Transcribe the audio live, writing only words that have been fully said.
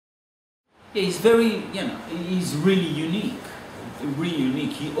Yeah, he's very, he's really unique. Really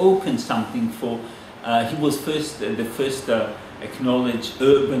unique. He opened something for. He was the first acknowledged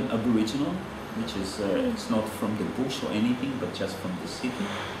urban Aboriginal, which is it's not from the bush or anything, but just from the city.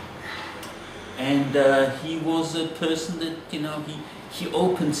 And he was a person that he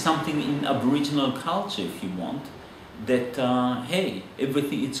opened something in Aboriginal culture, if you want. That hey,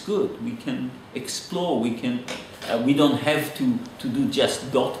 everything it's good. We can explore. We don't have to do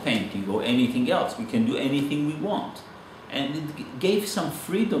just dot painting or anything else. We can do anything we want, and it gave some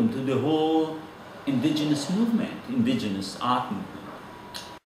freedom to the whole indigenous movement, indigenous art movement.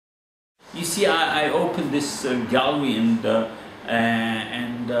 You see, I opened this gallery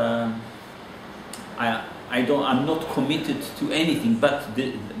I'm not committed to anything but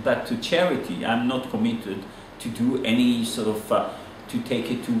to charity. I'm not committed to do any sort of to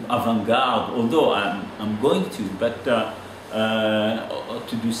take it to avant-garde, although I'm going to, but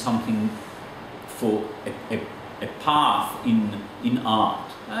to do something for a path in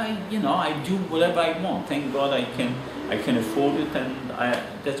art. I do whatever I want. Thank God I can afford it, and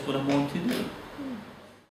that's what I want to do.